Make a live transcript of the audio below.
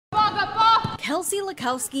Kelsey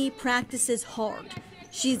Lachowski practices hard.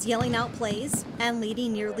 She's yelling out plays and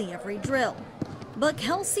leading nearly every drill. But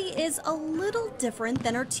Kelsey is a little different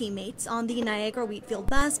than her teammates on the Niagara Wheatfield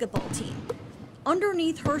basketball team.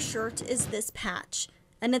 Underneath her shirt is this patch,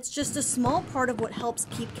 and it's just a small part of what helps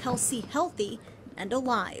keep Kelsey healthy and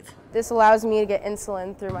alive. This allows me to get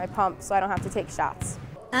insulin through my pump so I don't have to take shots.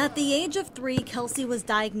 At the age of 3, Kelsey was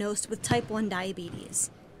diagnosed with type 1 diabetes.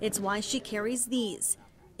 It's why she carries these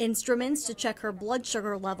instruments to check her blood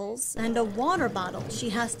sugar levels and a water bottle she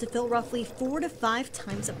has to fill roughly 4 to 5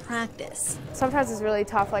 times a practice. Sometimes it's really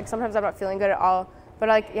tough, sometimes I'm not feeling good at all,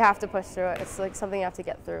 but you have to push through it. It's something you have to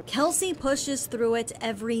get through. Kelsey pushes through it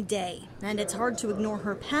every day, and it's hard to ignore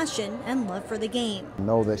her passion and love for the game.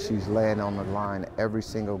 Know that she's laying on the line every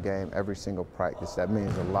single game, every single practice. That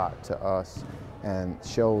means a lot to us and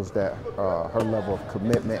shows that her level of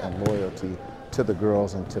commitment and loyalty to the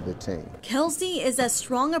girls and to the team. Kelsey is as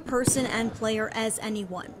strong a person and player as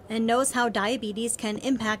anyone and knows how diabetes can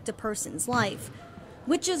impact a person's life,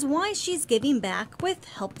 which is why she's giving back with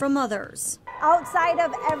help from others. Outside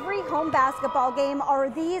of every home basketball game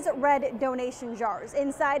are these red donation jars.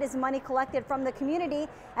 Inside is money collected from the community,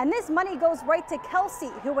 and this money goes right to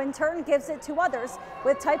Kelsey, who in turn gives it to others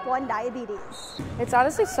with type 1 diabetes. It's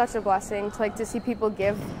honestly such a blessing to see people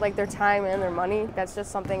give their time and their money. That's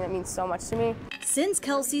just something that means so much to me. Since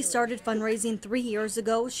Kelsey started fundraising 3 years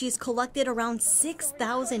ago, she's collected around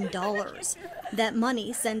 $6,000. That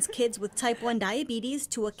money sends kids with type 1 diabetes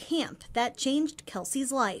to a camp that changed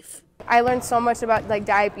Kelsey's life. I learned so much about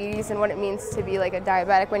diabetes and what it means to be a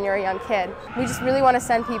diabetic when you're a young kid. We just really want to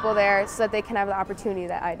send people there so that they can have the opportunity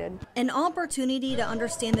that I did. An opportunity to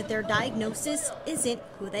understand that their diagnosis isn't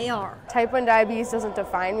who they are. Type 1 diabetes doesn't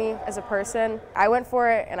define me as a person. I went for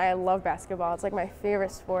it and I love basketball. It's my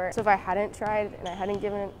favorite sport. So if I hadn't tried and I hadn't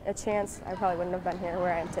given it a chance, I probably wouldn't have been here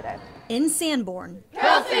where I am today. In Sanborn,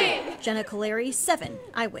 Kelsey! Jenna Coleri, 7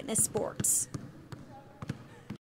 Eyewitness Sports.